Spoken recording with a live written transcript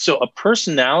So a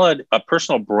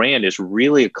personal brand is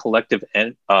really a collective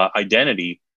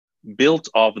identity built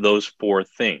off those four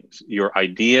things: your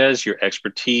ideas, your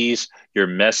expertise, your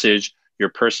message, your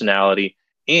personality,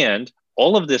 and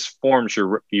all of this forms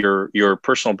your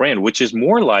personal brand, which is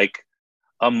more like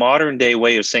a modern day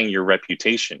way of saying your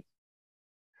reputation.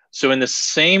 So in the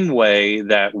same way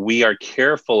that we are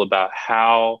careful about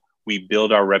how we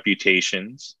build our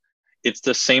reputations, it's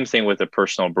the same thing with a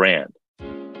personal brand.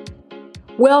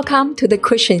 Welcome to the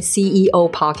Christian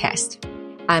CEO podcast.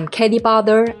 I'm Katie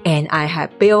Bother, and I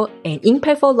have built an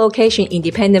impactful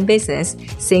location-independent business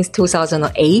since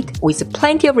 2008 with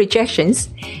plenty of rejections,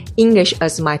 English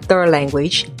as my third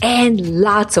language, and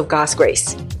lots of God's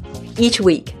grace. Each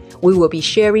week, we will be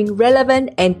sharing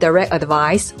relevant and direct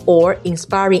advice or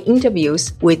inspiring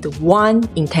interviews with one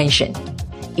intention.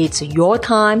 It's your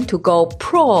time to go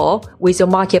pro with your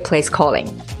marketplace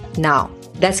calling. Now,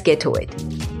 let's get to it.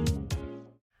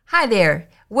 Hi there.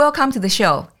 Welcome to the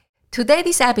show. Today,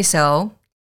 this episode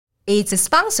is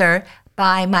sponsored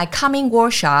by my coming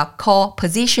workshop called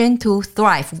Position to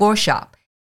Thrive Workshop.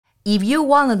 If you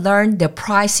want to learn the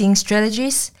pricing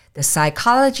strategies, the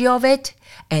psychology of it,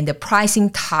 and the pricing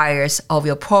tiers of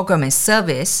your program and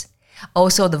service,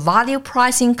 also the value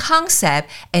pricing concept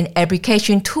and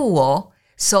application tool,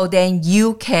 so then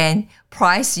you can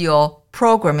price your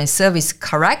program and service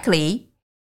correctly,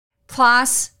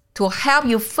 plus to help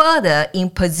you further in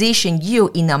position you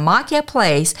in a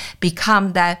marketplace,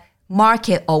 become that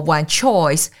market of one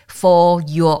choice for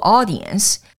your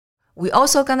audience. We're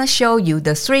also going to show you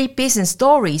the 3 business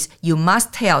stories you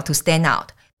must tell to stand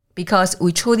out, because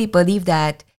we truly believe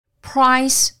that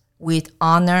price with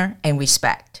honor and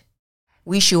respect.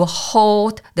 We should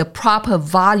hold the proper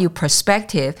value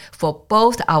perspective for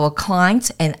both our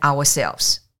clients and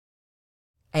ourselves.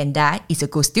 And that is a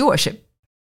good stewardship.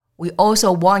 We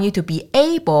also want you to be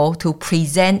able to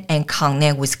present and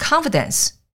connect with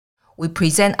confidence. We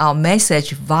present our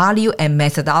message, value, and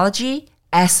methodology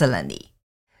excellently.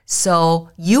 So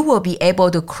you will be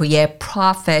able to create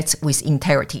profits with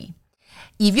integrity.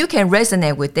 If you can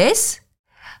resonate with this,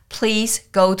 please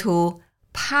go to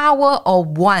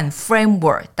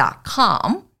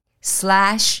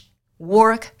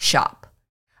powerofoneframework.com/workshop.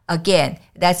 Again,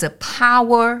 that's a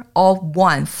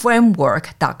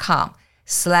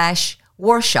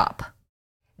powerofoneframework.com/workshop.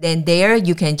 Then there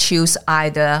you can choose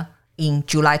either in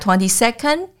July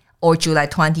 22nd or July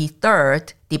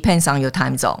 23rd, depends on your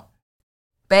time zone.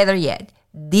 Better yet,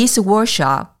 this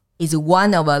workshop is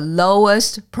one of the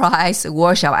lowest price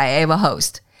workshop I ever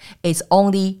host. It's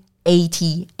only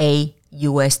 $88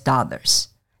 US.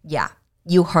 Yeah,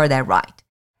 you heard that right.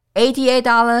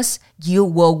 $88, you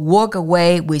will walk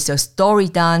away with your story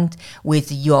done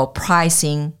with your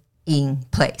pricing in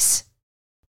place.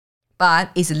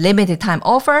 But it's a limited time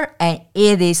offer and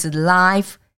it is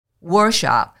live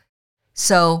workshop.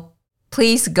 So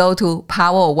please go to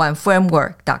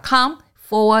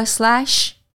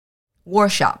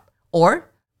powerofoneframework.com/workshop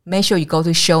or make sure you go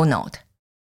to show note.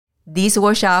 This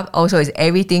workshop also is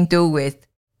everything to do with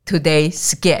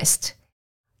today's guest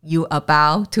you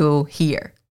about to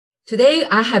hear. Today,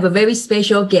 I have a very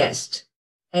special guest,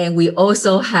 and we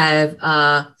also have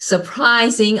a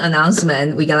surprising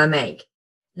announcement we're going to make.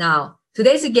 Now,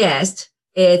 today's guest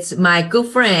is my good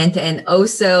friend and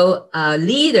also a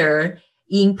leader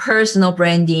in personal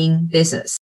branding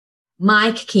business,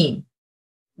 Mike Kim.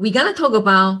 We're going to talk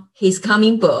about his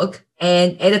coming book.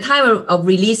 And at the time of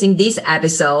releasing this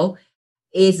episode,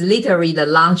 is literally the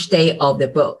launch day of the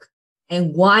book.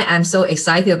 And why I'm so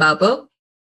excited about the book?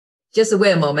 Just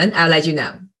wait a moment, I'll let you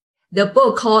know. The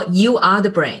book called You Are the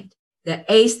Brand, the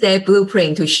 8-step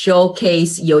blueprint to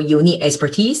showcase your unique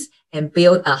expertise and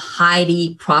build a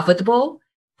highly profitable,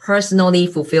 personally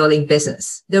fulfilling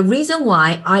business. The reason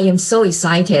why I am so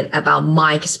excited about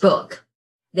Mike's book,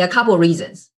 there are a couple of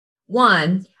reasons.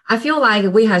 One, I feel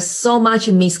like we have so much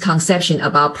misconception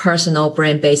about personal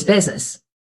brand-based business.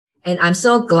 And I'm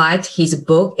so glad his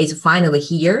book is finally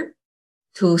here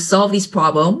to solve this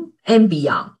problem and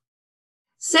beyond.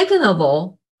 Second of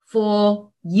all,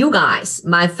 for you guys,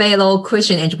 my fellow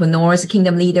Christian entrepreneurs,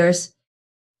 kingdom leaders,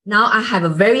 now I have a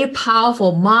very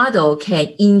powerful model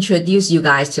can introduce you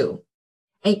guys to.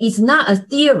 And it's not a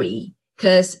theory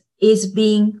because it's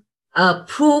being a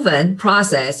proven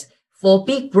process for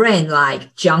big brand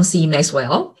like John C.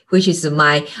 Maxwell, which is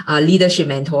my leadership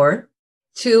mentor,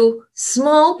 to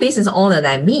small business owner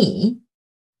like me.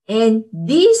 And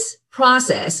this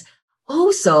process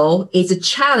also is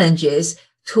challenges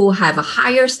to have a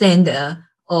higher standard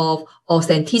of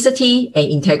authenticity and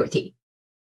integrity.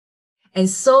 And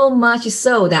so much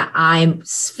so that I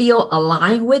feel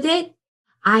aligned with it,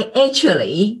 I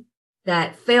actually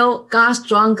that felt God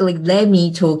strongly led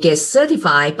me to get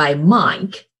certified by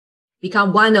Mike,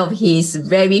 become one of his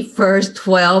very first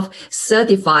 12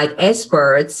 certified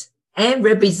experts and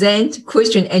represent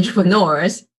Christian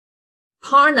entrepreneurs,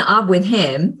 partner up with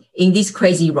him in this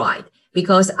crazy ride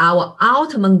because our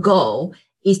ultimate goal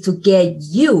is to get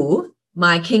you,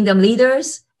 my kingdom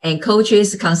leaders and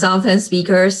coaches, consultants,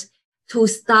 speakers, to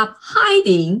stop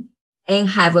hiding and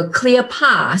have a clear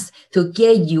path to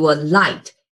get your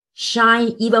light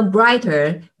shine even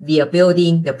brighter via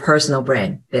building the personal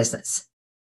brand business.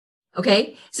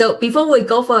 Okay, so before we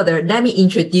go further, let me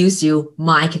introduce you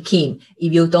Mike Kim,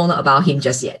 if you don't know about him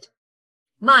just yet.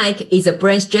 Mike is a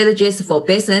brand strategist for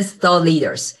business thought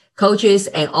leaders, coaches,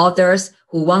 and authors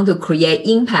who want to create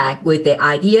impact with their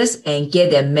ideas and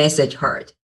get their message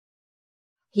heard.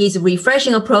 His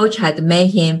refreshing approach had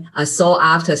made him a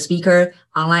sought-after speaker,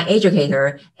 online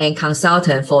educator, and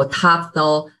consultant for top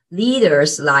thought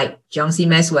leaders like John C.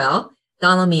 Maxwell,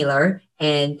 Donald Miller,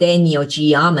 and Daniel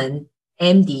G. Amen,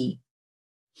 MD.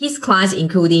 His clients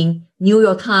including New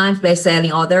York Times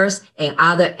bestselling authors and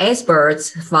other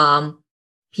experts from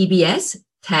PBS,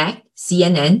 Tech,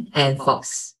 CNN, and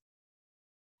Fox.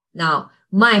 Now,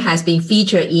 Mike has been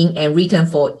featured in and written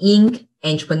for Inc.,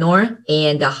 Entrepreneur,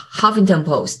 and the Huffington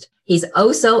Post. He's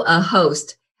also a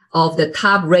host of the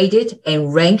top-rated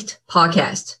and ranked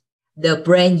podcast, the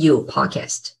Brand You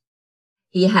Podcast.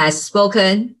 He has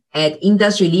spoken at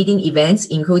industry-leading events,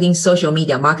 including Social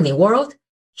Media Marketing World,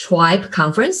 Tribe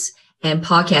Conference, and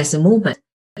Podcast Movement.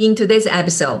 In today's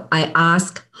episode, I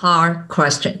ask hard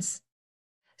questions,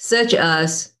 such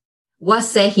as what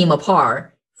set him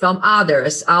apart from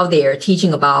others out there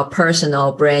teaching about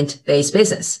personal brand-based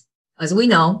business. As we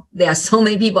know, there are so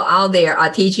many people out there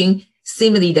are teaching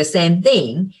similarly the same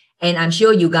thing. And I'm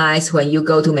sure you guys, when you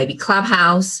go to maybe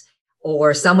Clubhouse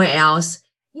or somewhere else,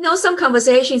 some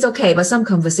conversations, okay, but some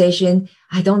conversation,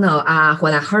 I don't know.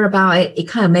 When I heard about it, it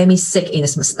kind of made me sick in my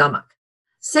stomach.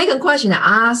 Second question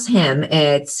I asked him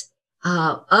is,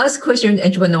 us Christian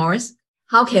entrepreneurs,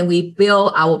 how can we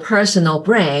build our personal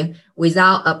brand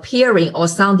without appearing or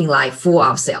sounding like fool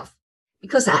ourselves?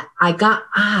 Because I got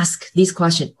asked this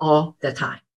question all the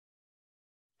time.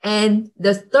 And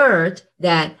the third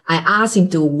that I asked him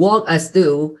to walk us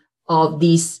through of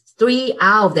these 3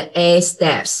 out of the 8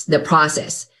 steps, the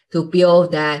process to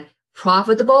build that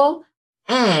profitable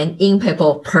and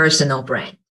impactful personal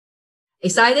brand.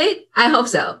 Excited? I hope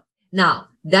so. Now,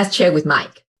 let's check with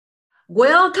Mike.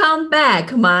 Welcome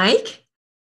back, Mike.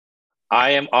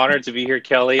 I am honored to be here,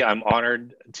 Kelly. I'm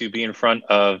honored to be in front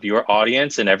of your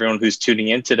audience and everyone who's tuning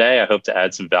in today. I hope to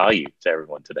add some value to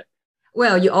everyone today.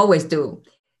 Well, you always do.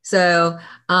 So,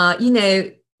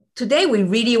 today we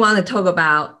really want to talk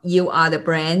about you are the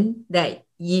brand that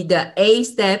the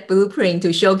 8-step blueprint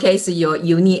to showcase your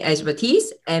unique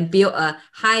expertise and build a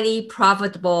highly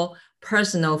profitable,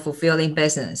 personal, fulfilling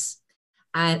business.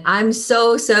 And I'm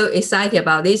so excited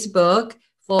about this book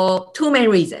for 2 main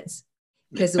reasons.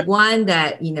 Because one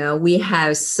that, we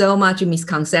have so much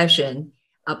misconception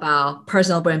about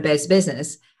personal brand-based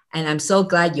business. And I'm so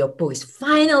glad your book is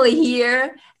finally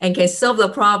here and can solve the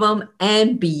problem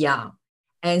and beyond.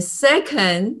 And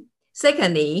secondly,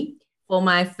 for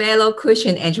my fellow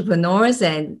Christian entrepreneurs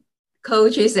and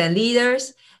coaches and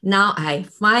leaders, now I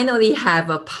finally have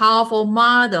a powerful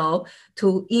model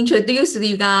to introduce to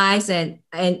you guys. And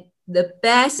the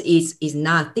best is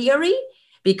not theory,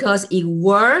 because it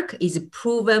works, is a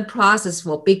proven process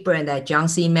for big brand like John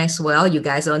C. Maxwell, you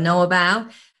guys all know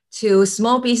about, to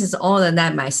small business owner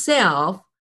like myself.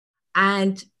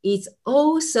 And it's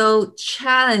also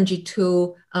challenged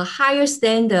to a higher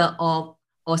standard of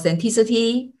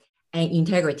authenticity and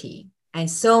integrity. And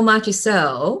so much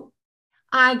so,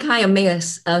 I kind of make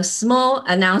a small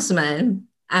announcement.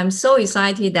 I'm so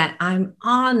excited that I'm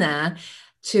honored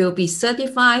to be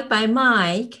certified by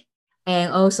Mike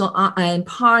and also and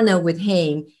partner with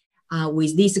him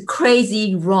with this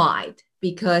crazy ride,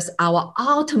 because our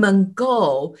ultimate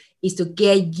goal is to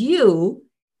get you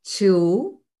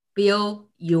to build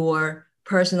your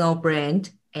personal brand,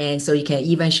 and so you can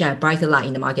even shine a brighter light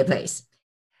in the marketplace.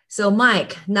 So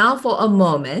Mike, now for a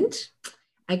moment,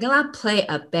 I'm gonna play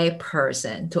a bad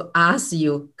person to ask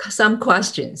you some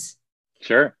questions.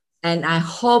 Sure. And I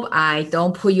hope I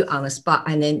don't put you on the spot.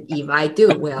 And then if I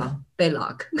do, well, bad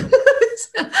luck.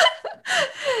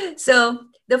 So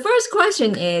the first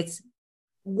question is,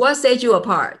 what set you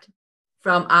apart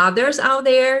from others out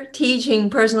there teaching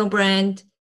personal brand?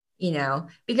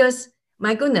 Because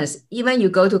my goodness, even you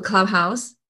go to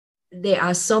Clubhouse, there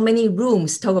are so many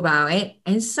rooms talk about it,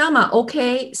 and some are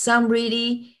okay, some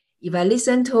really, if I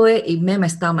listen to it, it made my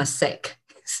stomach sick.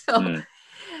 So,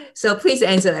 so please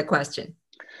answer that question.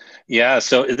 Yeah,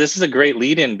 so this is a great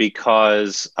lead in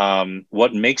because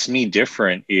what makes me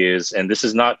different is, and this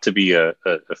is not to be a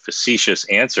facetious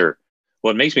answer,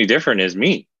 what makes me different is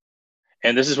me.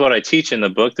 And this is what I teach in the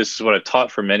book. This is what I've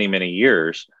taught for many, many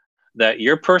years, that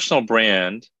your personal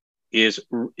brand is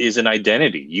an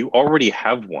identity. You already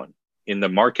have one in the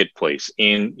marketplace,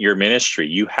 in your ministry.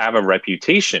 You have a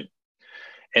reputation.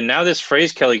 And now this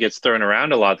phrase, Kelly, gets thrown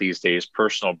around a lot these days,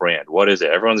 personal brand. What is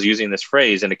it? Everyone's using this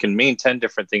phrase and it can mean 10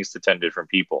 different things to 10 different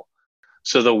people.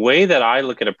 So the way that I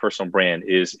look at a personal brand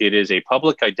is it is a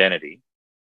public identity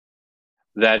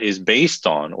that is based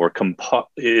on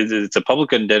it's a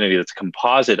public identity that's a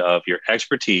composite of your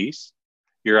expertise,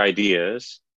 your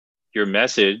ideas, your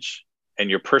message, and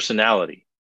your personality.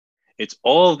 It's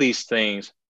all of these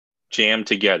things jammed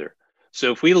together.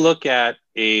 So if we look at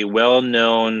a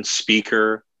well-known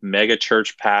speaker, mega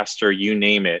church pastor, you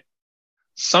name it,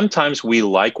 sometimes we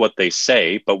like what they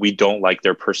say, but we don't like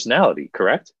their personality,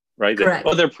 correct? Right? Correct.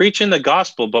 They're preaching the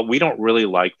gospel, but we don't really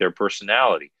like their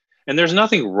personality. And there's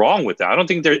nothing wrong with that. I don't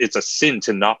think it's a sin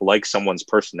to not like someone's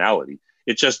personality.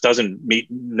 It just doesn't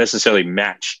necessarily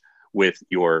match with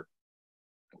your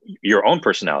own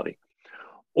personality.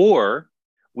 Or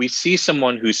we see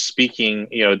someone who's speaking,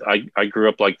 I grew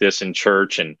up like this in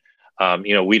church, and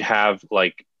we'd have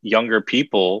like younger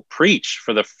people preach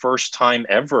for the first time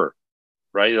ever,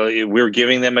 right? We're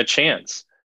giving them a chance.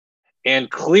 And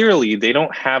clearly they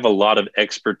don't have a lot of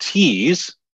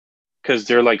expertise because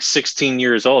they're like 16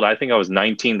 years old. I think I was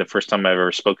 19 the first time I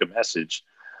ever spoke a message.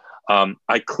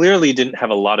 I clearly didn't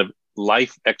have a lot of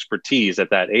life expertise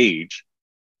at that age,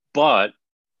 but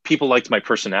people liked my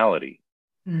personality.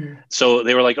 So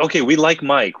they were like, okay, we like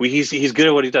Mike. He's good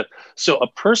at what he does. So a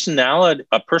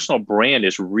personal brand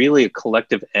is really a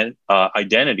collective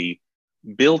identity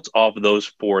built off those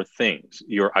four things: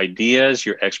 your ideas,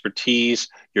 your expertise,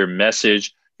 your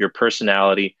message, your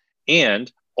personality,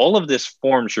 and all of this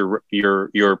forms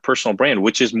your personal brand,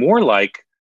 which is more like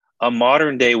a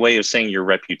modern day way of saying your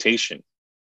reputation.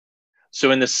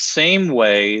 So in the same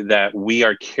way that we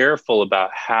are careful about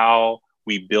how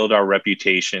we build our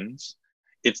reputations,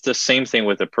 it's the same thing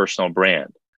with a personal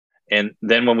brand. And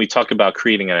then when we talk about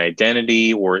creating an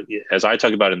identity, or as I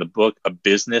talk about in the book, a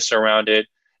business around it,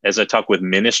 as I talk with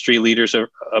ministry leaders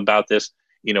about this,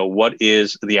 what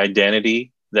is the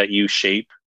identity that you shape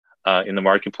in the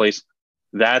marketplace?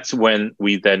 That's when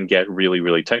we then get really,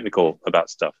 really technical about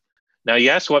stuff. Now, you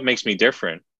asked what makes me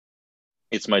different.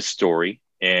 It's my story.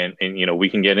 And we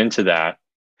can get into that.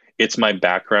 It's my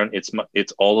background.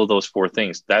 It's all of those four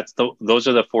things. Those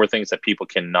are the four things that people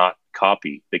cannot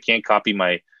copy. They can copy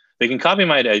my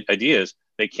ideas.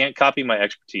 They can't copy my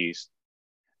expertise.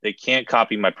 They can't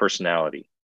copy my personality.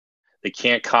 They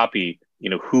can't copy,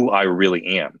 who I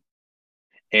really am.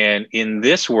 And in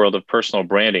this world of personal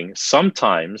branding,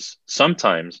 sometimes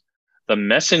the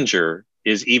messenger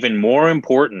is even more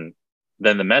important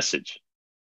than the message.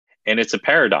 And it's a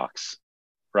paradox,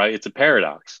 right? It's a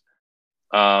paradox.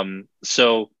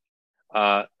 So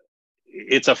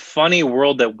it's a funny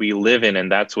world that we live in,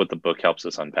 and that's what the book helps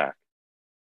us unpack.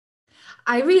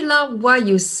 I really love what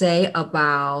you say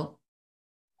about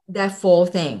that four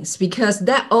things, because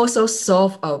that also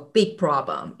solve a big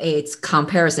problem. It's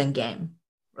comparison game,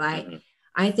 right? Mm-hmm.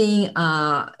 I think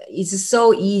it's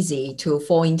so easy to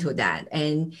fall into that,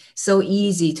 and so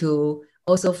easy to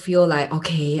also feel like,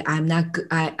 okay, I'm not good,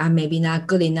 I'm maybe not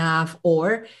good enough,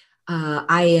 or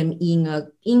I am in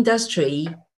an industry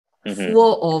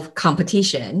full of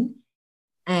competition,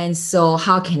 and so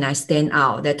how can I stand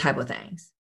out? That type of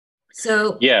things.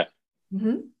 So yeah,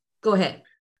 go ahead.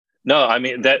 No, I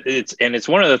mean it's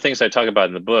one of the things I talk about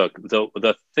in the book.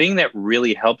 The thing that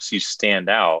really helps you stand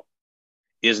out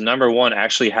is, number one,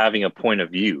 actually having a point of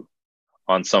view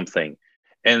on something.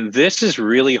 And this is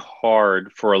really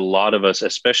hard for a lot of us,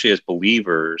 especially as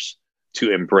believers,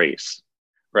 to embrace,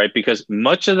 right? Because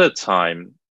much of the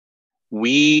time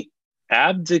we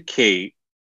abdicate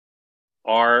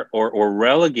or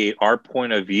relegate our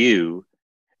point of view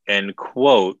and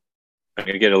quote, I'm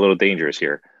going to get a little dangerous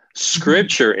here,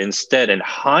 Scripture instead, and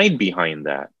hide behind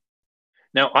that.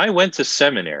 Now, I went to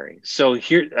seminary. So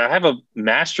here, I have a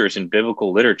master's in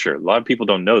biblical literature. A lot of people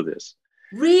don't know this.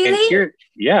 Really? And here,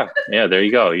 yeah, there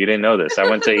you go. You didn't know this. I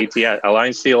went to ATS,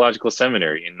 Alliance Theological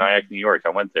Seminary in Nyack, New York. I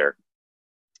went there.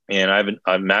 And I have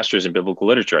a master's in biblical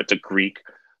literature. I took Greek,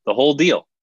 the whole deal.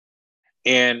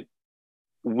 And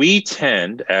we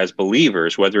tend, as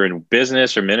believers, whether in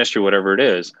business or ministry, whatever it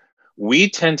is, we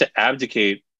tend to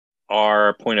abdicate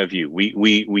our point of view.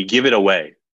 We give it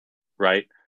away, right?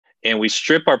 And we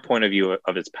strip our point of view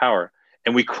of its power.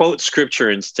 and we quote scripture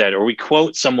instead, or we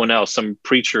quote someone else, some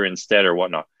preacher instead or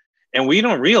whatnot. And we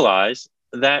don't realize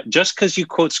that just because you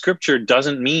quote scripture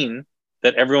doesn't mean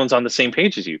that everyone's on the same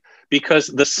page as you, because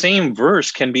the same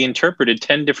verse can be interpreted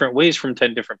 10 different ways from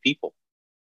 10 different people.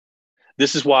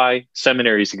 This is why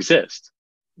seminaries exist.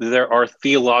 There are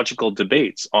theological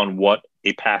debates on what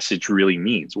a passage really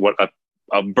means, what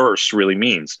a verse really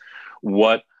means,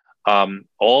 what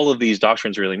all of these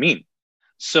doctrines really mean.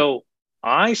 So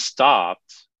I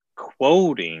stopped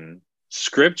quoting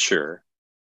scripture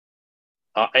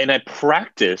and I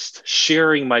practiced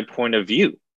sharing my point of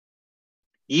view,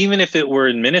 even if it were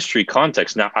in ministry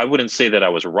context. Now, I wouldn't say that I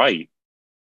was right.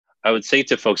 I would say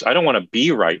to folks, I don't want to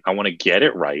be right. I want to get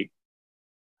it right.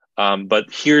 But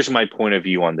here's my point of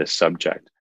view on this subject.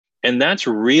 And that's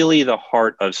really the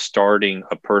heart of starting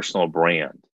a personal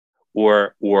brand,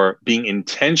 or being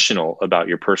intentional about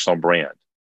your personal brand.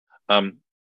 I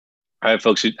have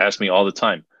folks who ask me all the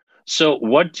time, so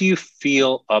what do you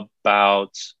feel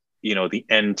about, the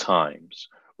end times?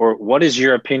 Or what is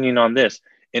your opinion on this?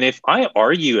 And if I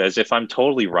argue as if I'm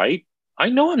totally right, I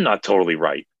know I'm not totally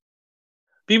right.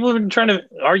 People have been trying to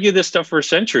argue this stuff for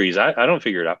centuries. I don't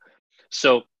figure it out.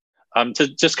 So to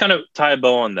just kind of tie a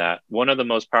bow on that, one of the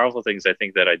most powerful things I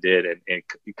think that I did, and it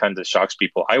kind of shocks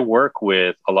people, I work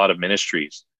with a lot of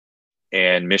ministries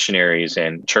and missionaries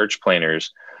and church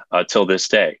planners till this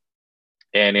day.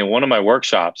 And in one of my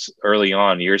workshops early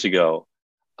on, years ago,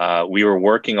 we were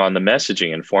working on the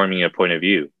messaging and forming a point of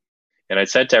view. And I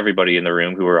said to everybody in the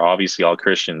room, who were obviously all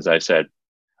Christians, I said,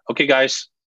 okay, guys,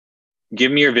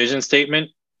 give me your vision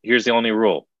statement. Here's the only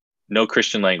rule: no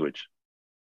Christian language.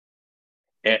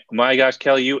 And my gosh,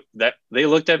 Kelly, they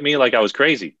looked at me like I was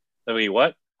crazy. I mean,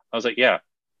 what? I was like, yeah,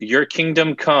 your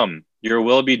kingdom come, your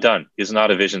will be done is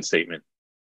not a vision statement.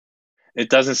 It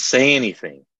doesn't say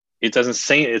anything. It doesn't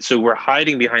say it. So we're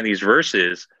hiding behind these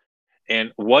verses.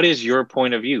 And what is your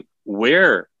point of view?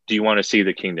 Where do you want to see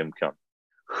the kingdom come?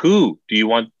 Who do you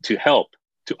want to help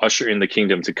to usher in the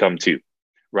kingdom to come to?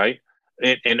 Right?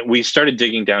 And we started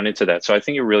digging down into that. So I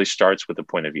think it really starts with the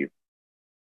point of view.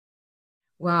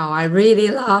 Wow, I really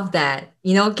love that.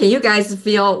 Can you guys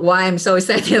feel why I'm so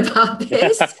excited about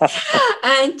this?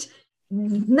 And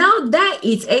now that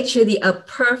is actually a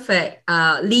perfect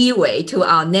leeway to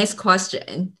our next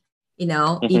question.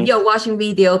 If you're watching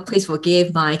video, please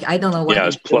forgive Mike. I don't know what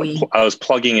he's doing. I was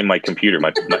plugging in my computer.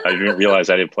 I didn't realize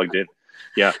I didn't plug in.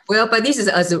 Yeah. Well, but this is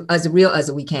as real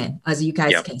as we can, as you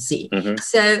guys can see.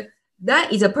 So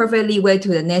that is a perfect leeway to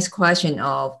the next question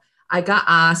of, I got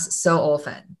asked so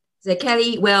often. So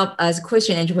Kelly, well, as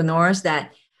Christian entrepreneurs,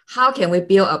 that how can we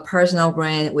build a personal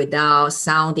brand without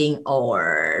sounding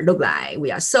or look like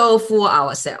we are so full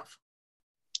ourselves?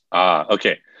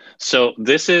 Okay. So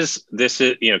this is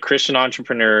Christian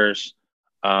entrepreneurs,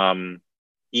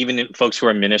 even folks who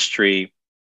are in ministry,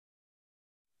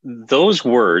 those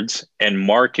words and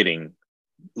marketing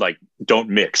don't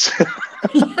mix.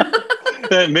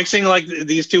 Mixing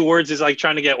these two words is like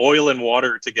trying to get oil and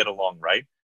water to get along, right?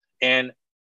 And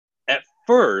at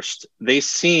first, they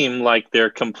seem like they're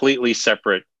completely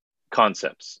separate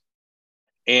concepts.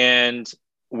 And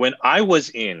when I was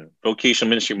in vocational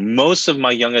ministry, most of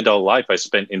my young adult life I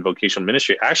spent in vocational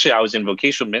ministry. Actually, I was in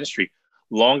vocational ministry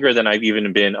longer than I've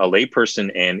even been a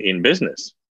layperson and in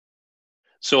business.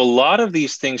 So a lot of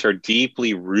these things are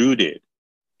deeply rooted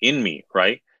in me,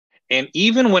 right? And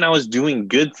even when I was doing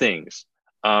good things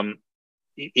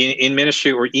in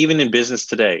ministry or even in business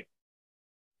today,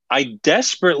 I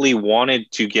desperately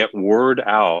wanted to get word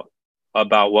out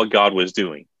about what God was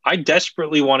doing. I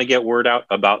desperately want to get word out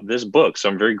about this book. So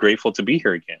I'm very grateful to be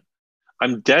here again.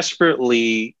 I'm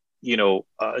desperately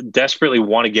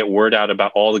want to get word out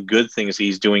about all the good things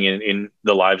he's doing in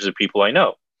the lives of people I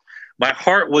know. My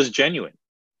heart was genuine.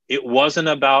 It wasn't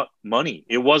about money.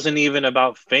 It wasn't even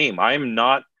about fame. I am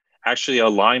not actually a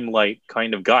limelight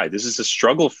kind of guy. This is a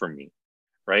struggle for me,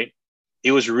 right?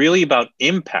 It was really about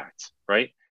impact,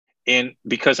 right? And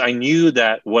because I knew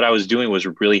that what I was doing was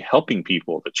really helping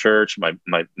people, the church, my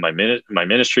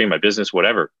ministry, my business,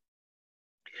 whatever.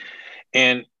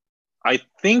 And I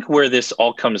think where this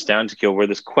all comes down to, where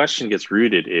this question gets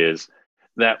rooted, is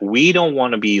that we don't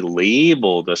want to be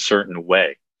labeled a certain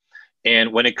way.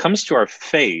 And when it comes to our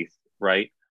faith,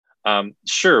 right?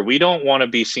 Sure, we don't want to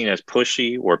be seen as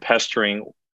pushy or pestering,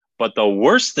 but the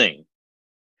worst thing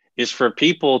is for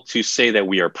people to say that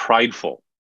we are prideful.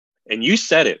 And you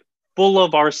said it, full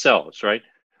of ourselves, right?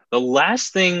 The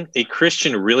last thing a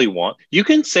Christian really wants, you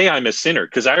can say I'm a sinner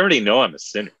because I already know I'm a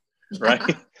sinner, right?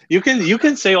 You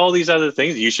can say all these other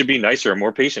things. You should be nicer or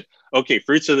more patient. Okay,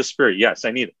 fruits of the Spirit. Yes,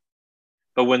 I need it.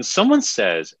 But when someone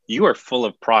says, you are full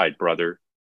of pride, brother,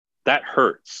 that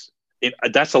hurts.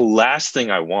 That's the last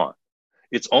thing I want.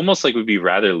 It's almost like we'd be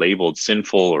rather labeled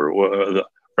sinful or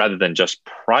rather than just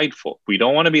prideful. We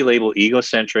don't want to be labeled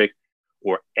egocentric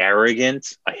or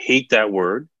arrogant. I hate that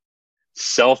word.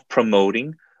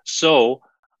 Self-promoting. So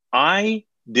I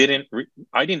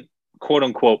I didn't quote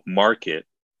unquote market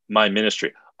my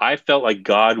ministry. I felt like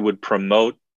God would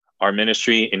promote our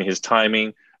ministry in his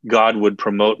timing. God would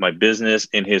promote my business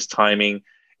in his timing.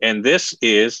 And this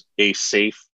is a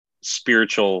safe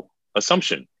spiritual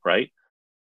assumption, right?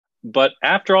 But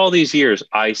after all these years,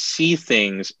 I see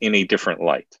things in a different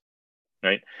light,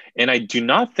 right? And I do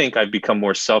not think I've become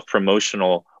more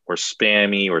self-promotional or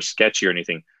spammy or sketchy or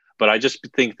anything, but I just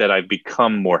think that I've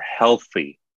become more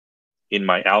healthy in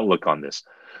my outlook on this.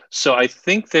 So I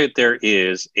think that there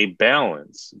is a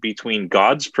balance between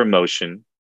God's promotion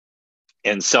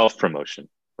and self-promotion,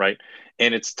 right?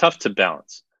 And it's tough to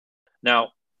balance. Now,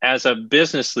 as a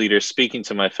business leader speaking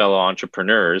to my fellow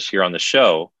entrepreneurs here on the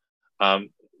show,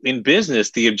 um, in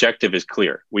business, the objective is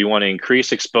clear. We want to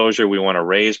increase exposure. We want to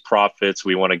raise profits.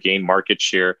 We want to gain market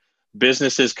share.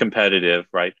 Business is competitive,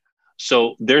 right?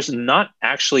 So there's not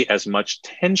actually as much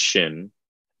tension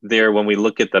there when we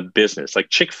look at the business. Like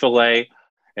Chick-fil-A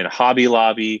and Hobby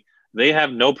Lobby, they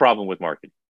have no problem with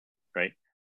marketing, right?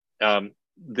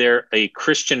 They're a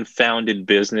Christian-founded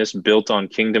business built on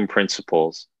kingdom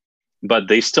principles, but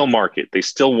they still market. They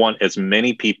still want as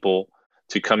many people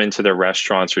to come into their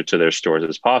restaurants or to their stores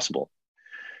as possible.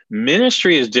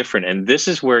 Ministry is different, and this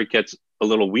is where it gets a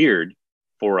little weird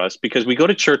for us because we go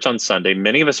to church on Sunday.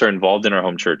 Many of us are involved in our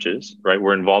home churches, right?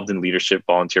 We're involved in leadership,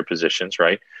 volunteer positions,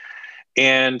 right?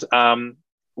 And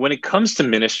when it comes to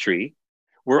ministry,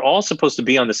 we're all supposed to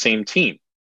be on the same team.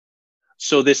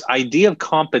 So this idea of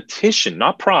competition,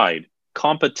 not pride,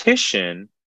 competition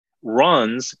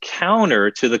runs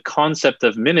counter to the concept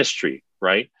of ministry,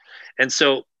 right? And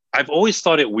so I've always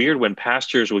thought it weird when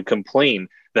pastors would complain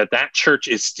that that church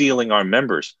is stealing our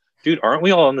members. Dude, aren't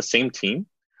we all on the same team?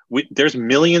 There's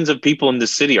millions of people in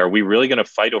this city. Are we really going to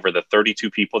fight over the 32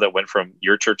 people that went from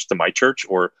your church to my church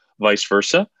or vice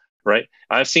versa? Right?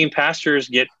 I've seen pastors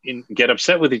get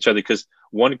upset with each other because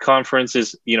one conference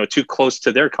is, too close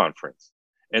to their conference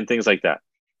and things like that.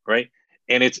 Right?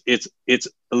 And it's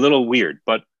a little weird,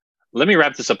 but let me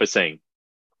wrap this up by saying,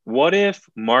 what if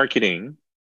marketing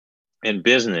and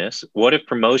business, what if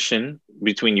promotion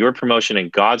between your promotion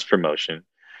and God's promotion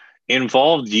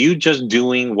involved you just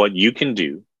doing what you can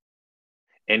do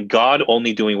and God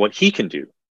only doing what he can do?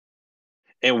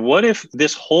 And what if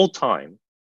this whole time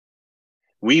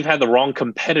we've had the wrong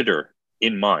competitor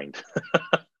in mind?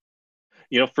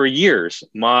 For years,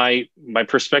 my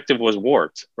perspective was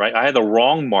warped, right? I had the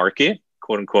wrong market,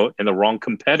 quote unquote, and the wrong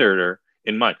competitor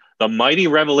in mind. The mighty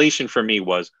revelation for me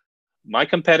was my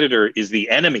competitor is the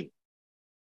enemy.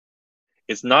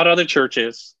 It's not other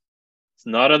churches. It's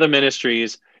not other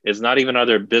ministries. It's not even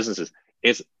other businesses.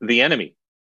 It's the enemy.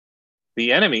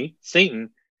 The enemy, Satan,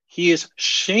 he is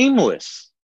shameless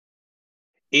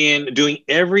in doing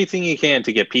everything he can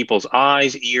to get people's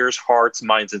eyes, ears, hearts,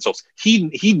 minds, and souls.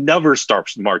 He never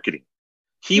stops marketing.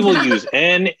 He will use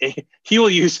any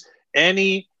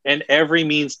and every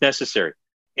means necessary.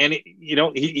 And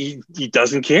he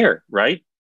doesn't care, right?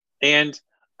 And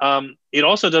it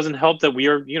also doesn't help that we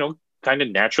are, kind of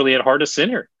naturally at heart a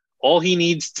sinner. All he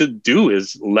needs to do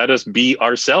is let us be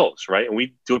ourselves, right? And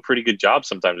we do a pretty good job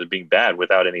sometimes of being bad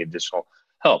without any additional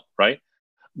help, right?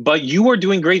 But you are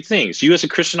doing great things. You as a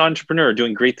Christian entrepreneur are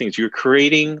doing great things. You're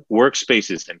creating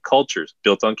workspaces and cultures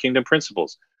built on kingdom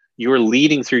principles. You are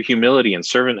leading through humility and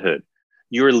servanthood.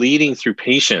 You are leading through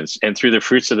patience and through the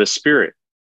fruits of the Spirit.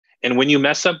 And when you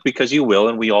mess up, because you will,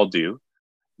 and we all do,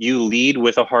 you lead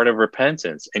with a heart of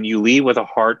repentance and you lead with a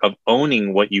heart of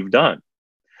owning what you've done.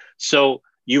 So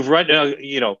you've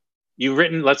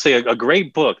written, let's say, a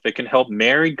great book that can help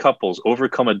married couples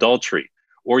overcome adultery,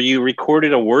 or you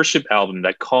recorded a worship album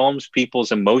that calms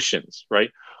people's emotions, right?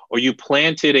 Or you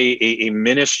planted a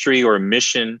ministry or a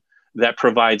mission that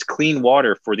provides clean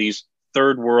water for these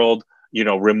third world,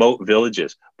 remote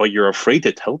villages, but you're afraid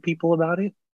to tell people about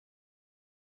it.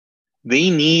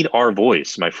 They need our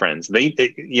voice, my friends.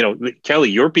 Kelly,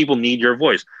 your people need your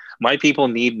voice. My people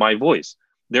need my voice.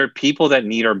 There are people that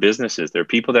need our businesses. There are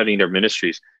people that need our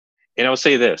ministries. And I'll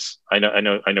say this. I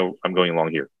know I'm going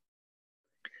along here.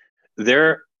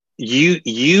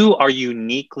 You are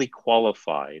uniquely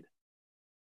qualified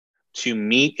to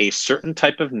meet a certain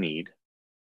type of need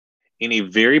in a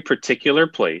very particular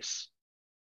place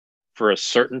for a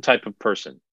certain type of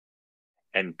person.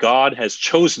 And God has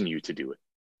chosen you to do it.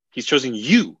 He's chosen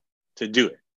you to do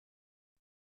it.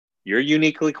 You're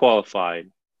uniquely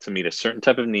qualified to meet a certain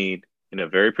type of need in a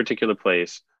very particular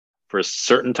place for a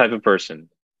certain type of person,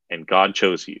 and God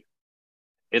chose you.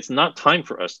 It's not time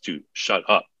for us to shut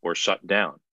up or shut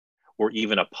down or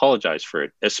even apologize for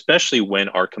it, especially when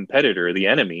our competitor, the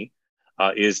enemy,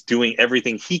 is doing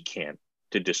everything he can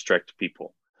to distract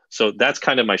people. So that's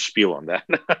kind of my spiel on that.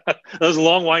 That was a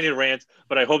long winded rant,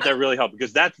 but I hope that really helped,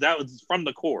 because that was from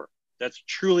the core. That's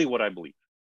truly what I believe.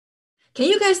 Can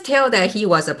you guys tell that he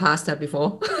was a pastor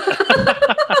before?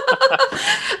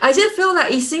 I just feel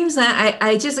like it seems that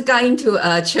I just got into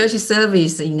a church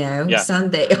service, Yeah.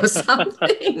 Sunday or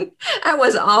something. That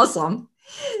was awesome.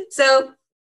 So,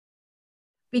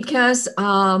 because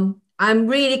I'm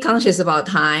really conscious about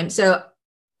time. So,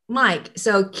 Mike,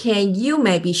 so can you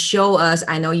maybe show us?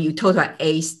 I know you talked about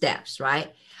 8 steps,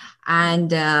 right?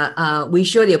 And we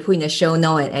surely put in the show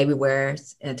note and everywhere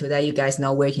to let you guys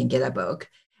know where you can get a book.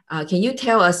 Can you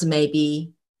tell us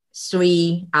maybe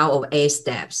 3 out of 8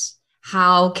 steps?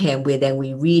 How can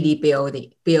we really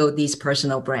build this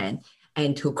personal brand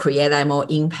and to create that more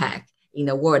impact in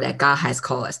the world that God has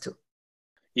called us to?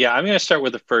 Yeah, I'm going to start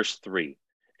with the first 3.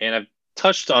 And I've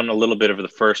touched on a little bit of the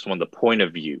first one, the point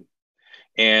of view.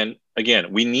 And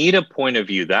again, we need a point of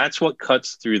view. That's what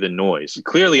cuts through the noise.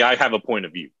 Clearly, I have a point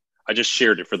of view. I just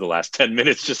shared it for the last 10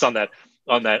 minutes just on that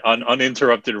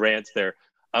uninterrupted rant there.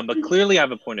 But clearly, I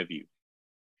have a point of view.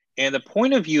 And the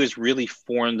point of view is really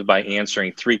formed by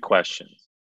answering 3 questions.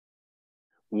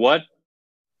 What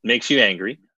makes you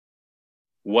angry?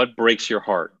 What breaks your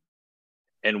heart?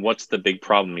 And what's the big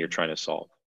problem you're trying to solve?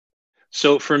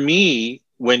 So for me,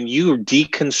 when you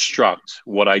deconstruct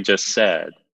what I just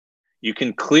said, you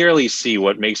can clearly see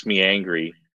what makes me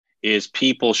angry is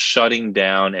people shutting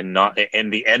down and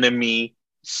the enemy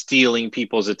stealing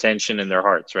people's attention and their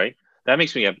hearts, right? That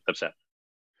makes me upset.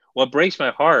 What breaks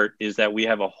my heart is that we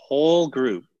have a whole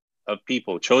group of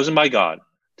people chosen by God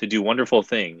to do wonderful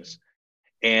things,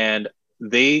 and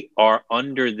they are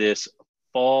under this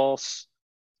false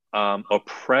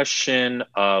oppression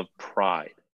of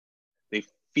pride. They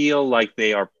feel like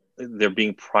they're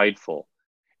being prideful.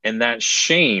 And that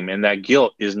shame and that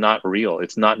guilt is not real.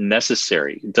 It's not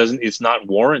necessary. It's not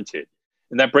warranted.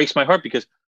 And that breaks my heart, because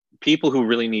people who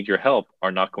really need your help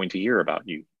are not going to hear about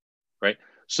you, right?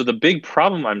 So the big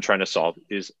problem I'm trying to solve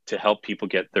is to help people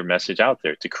get their message out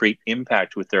there, to create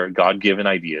impact with their God-given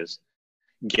ideas,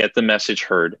 get the message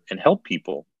heard, and help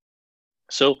people.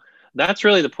 So that's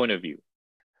really the point of view.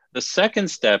 The second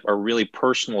step are really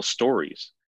personal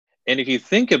stories. And if you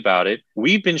think about it,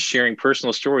 we've been sharing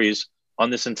personal stories on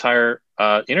this entire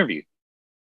interview.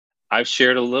 I've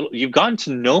shared a little, you've gotten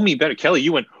to know me better. Kelly,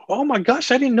 you went, oh my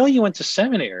gosh, I didn't know you went to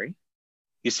seminary.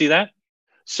 You see that?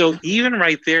 So even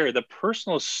right there, the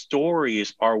personal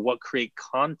stories are what create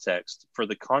context for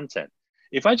the content.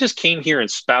 If I just came here and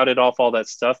spouted off all that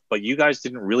stuff, but you guys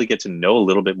didn't really get to know a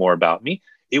little bit more about me,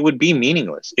 it would be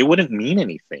meaningless. It wouldn't mean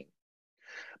anything.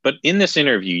 But in this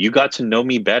interview, you got to know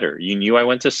me better. You knew I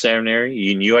went to seminary.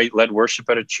 You knew I led worship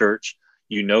at a church.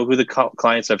 You know who the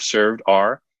clients I've served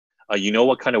are. You know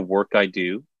what kind of work I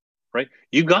do, right?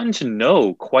 You've gotten to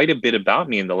know quite a bit about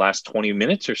me in the last 20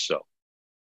 minutes or so.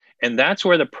 And that's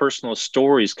where the personal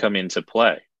stories come into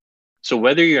play. So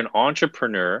whether you're an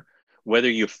entrepreneur, whether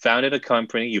you founded a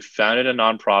company, you founded a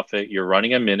nonprofit, you're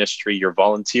running a ministry, you're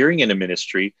volunteering in a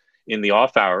ministry in the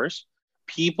off hours,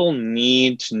 people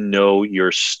need to know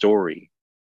your story.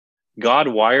 God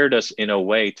wired us in a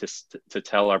way to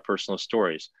tell our personal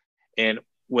stories. And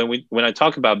when I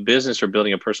talk about business or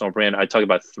building a personal brand, I talk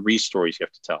about 3 stories you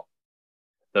have to tell: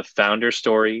 the founder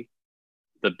story,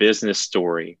 the business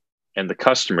story, and the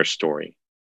customer story.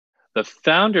 The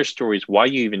founder story is why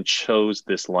you even chose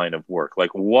this line of work.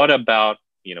 Like, what about,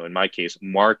 in my case,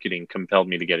 marketing compelled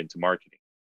me to get into marketing?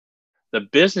 The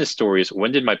business story is,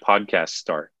 when did my podcast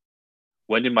start?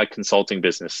 When did my consulting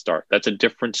business start? That's a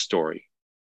different story.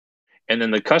 And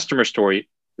then the customer story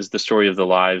is the story of the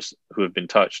lives who have been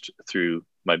touched through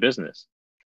my business.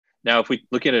 Now, if we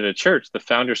look at it at a church, the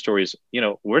founder story is,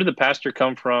 where did the pastor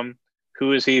come from?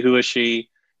 Who is he? Who is she?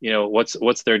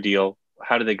 What's their deal?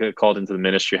 How did they get called into the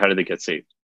ministry? How did they get saved?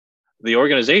 The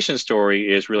organization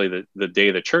story is really the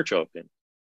day the church opened.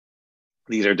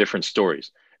 These are different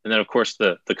stories. And then, of course,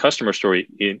 the customer story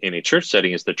in a church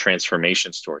setting is the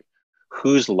transformation story.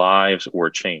 Whose lives were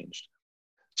changed?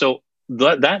 So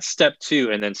that's step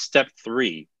 2. And then step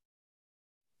 3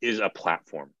 is a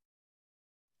platform.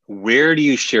 Where do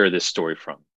you share this story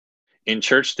from? In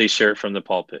church, they share it from the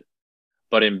pulpit.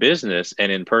 But in business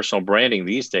and in personal branding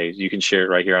these days, you can share it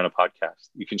right here on a podcast.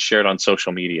 You can share it on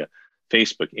social media,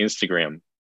 Facebook, Instagram,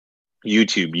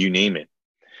 YouTube, you name it.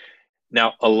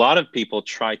 Now, a lot of people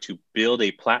try to build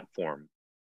a platform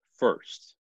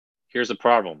first. Here's the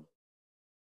problem.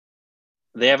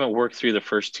 They haven't worked through the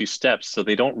first two steps, so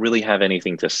they don't really have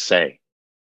anything to say.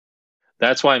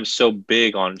 That's why I'm so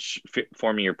big on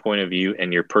forming your point of view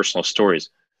and your personal stories.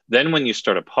 Then when you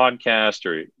start a podcast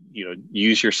or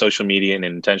use your social media in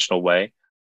an intentional way,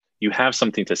 you have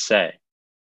something to say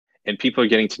and people are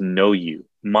getting to know you.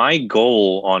 My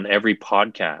goal on every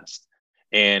podcast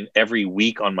and every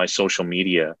week on my social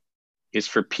media is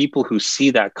for people who see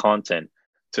that content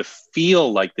to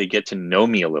feel like they get to know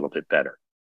me a little bit better.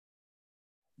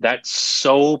 That's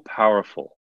so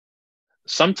powerful.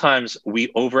 Sometimes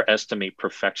we overestimate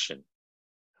perfection.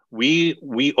 We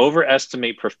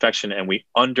overestimate perfection and we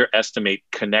underestimate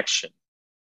connection.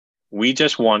 We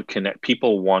just want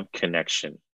people want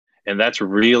connection. And that's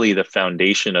really the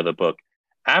foundation of the book.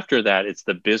 After that, it's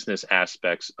the business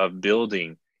aspects of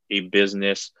building a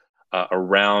business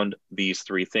around these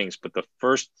three things. But the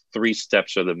first three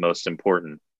steps are the most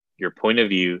important: your point of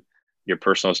view, your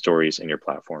personal stories, and your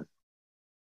platform.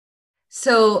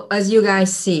 So as you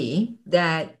guys see,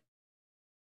 that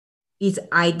it's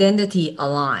identity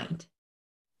aligned.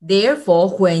 Therefore,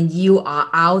 when you are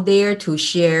out there to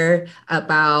share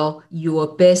about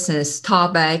your business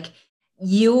topic,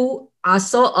 you are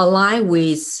so aligned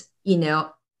with,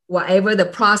 whatever the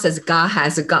process God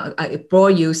has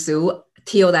brought you through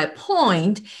till that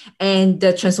point and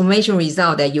the transformation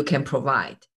result that you can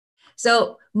provide.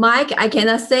 So Mike, I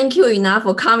cannot thank you enough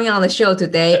for coming on the show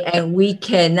today, and we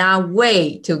cannot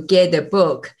wait to get the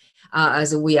book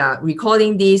as we are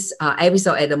recording this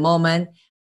episode at the moment.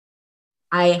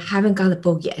 I haven't got the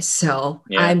book yet, so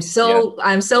I'm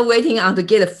so waiting on to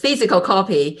get a physical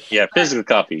copy. Yeah, physical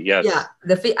copy. Yes. Yeah,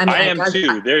 I am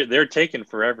too. They're taking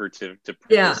forever to print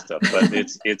this stuff, but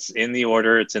it's in the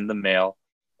order, it's in the mail,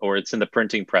 or it's in the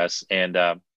printing press. And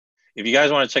if you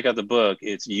guys want to check out the book,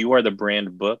 it's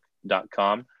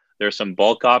youarethebrandbook.com. There's some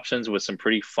bulk options with some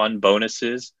pretty fun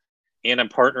bonuses. And I'm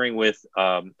partnering with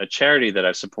a charity that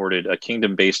I've supported, a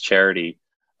kingdom-based charity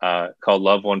called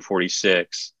Love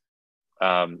 146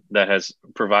 that has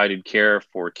provided care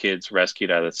for kids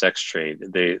rescued out of the sex trade.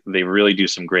 They really do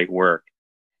some great work.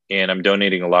 And I'm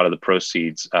donating a lot of the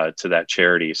proceeds to that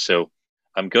charity. So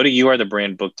go to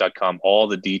youarethebrandbook.com. All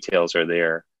the details are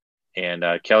there. And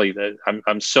Kelly,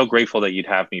 I'm so grateful that you'd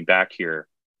have me back here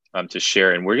to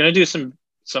share. And we're going to do some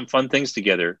fun things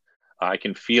together. I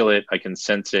can feel it. I can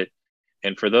sense it.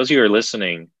 And for those of you who are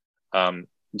listening,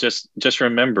 just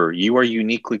remember, you are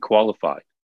uniquely qualified.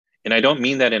 And I don't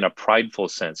mean that in a prideful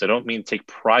sense. I don't mean take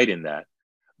pride in that,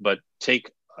 but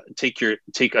take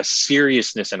a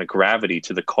seriousness and a gravity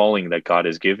to the calling that God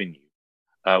has given you.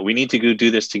 We need to go do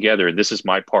this together. This is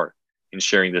my part in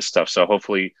sharing this stuff. So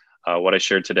hopefully what I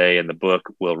shared today in the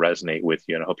book will resonate with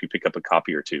you, and I hope you pick up a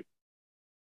copy or two.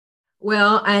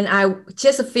 Well, and I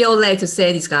just feel led to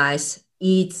say this, guys.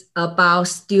 It's about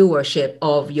stewardship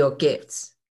of your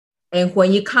gifts. And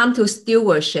when you come to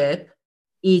stewardship,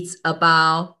 it's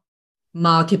about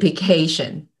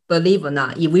multiplication. Believe it or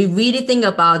not, if we really think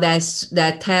about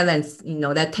that talent,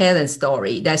 that talent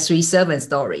story, that 3 servant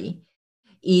story,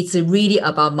 it's really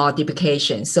about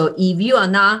multiplication. So if you are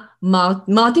not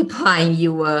multiplying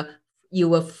your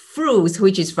fruits,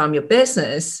 which is from your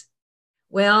business,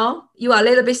 well, you are a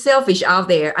little bit selfish out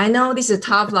there. I know this is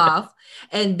tough love.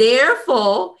 And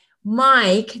therefore,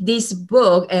 Mike, this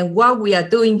book and what we are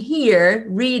doing here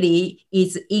really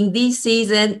is in this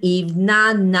season. If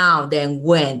not now, then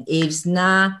when? If it's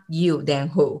not you, then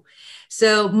who?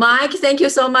 So Mike, thank you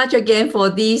so much again for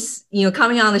this,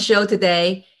 coming on the show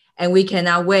today. And we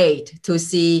cannot wait to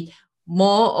see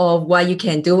more of what you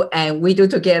can do. And we do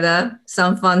together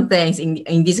some fun things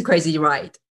in this crazy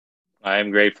ride. I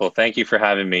am grateful. Thank you for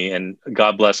having me, and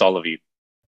God bless all of you.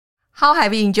 How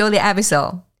have you enjoyed the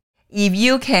episode? If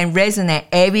you can resonate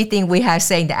everything we have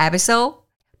said in the episode,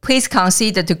 please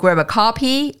consider to grab a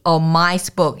copy of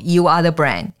Mike's book, You Are the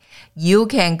Brand. You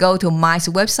can go to Mike's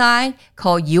website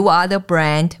called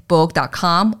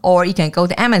youarethebrandbook.com, or you can go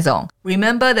to Amazon.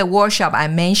 Remember the workshop I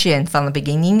mentioned from the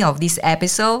beginning of this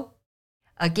episode?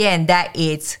 Again, that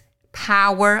is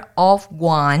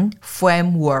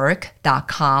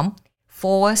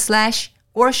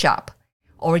powerofoneframework.com/workshop,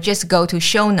 or just go to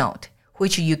show note,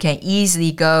 which you can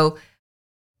easily go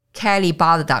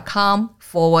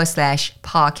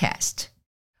kellybarder.com/podcast.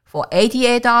 For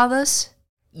 $88,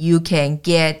 you can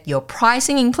get your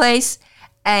pricing in place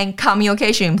and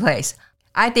communication in place.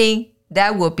 I think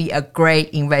that would be a great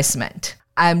investment.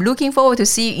 I'm looking forward to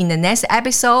see you in the next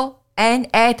episode and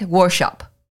at workshop.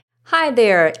 Hi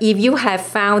there. If you have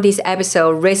found this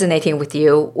episode resonating with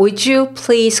you, would you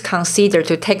please consider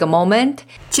to take a moment?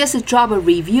 Just drop a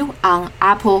review on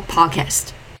Apple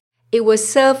Podcast. It will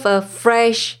serve a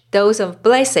fresh dose of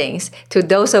blessings to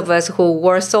those of us who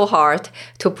work so hard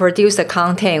to produce the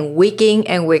content week in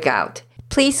and week out.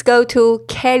 Please go to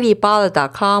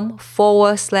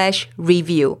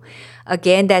kellybutler.com/review.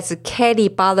 Again, that's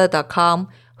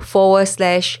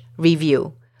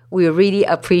kellybutler.com/review. We really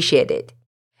appreciate it.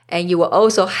 And you will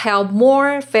also help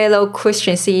more fellow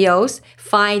Christian CEOs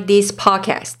find this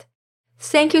podcast.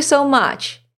 Thank you so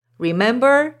much.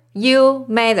 Remember, you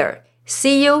matter.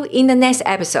 See you in the next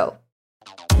episode.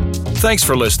 Thanks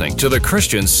for listening to the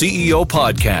Christian CEO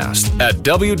Podcast at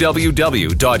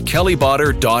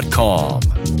www.kellybodder.com.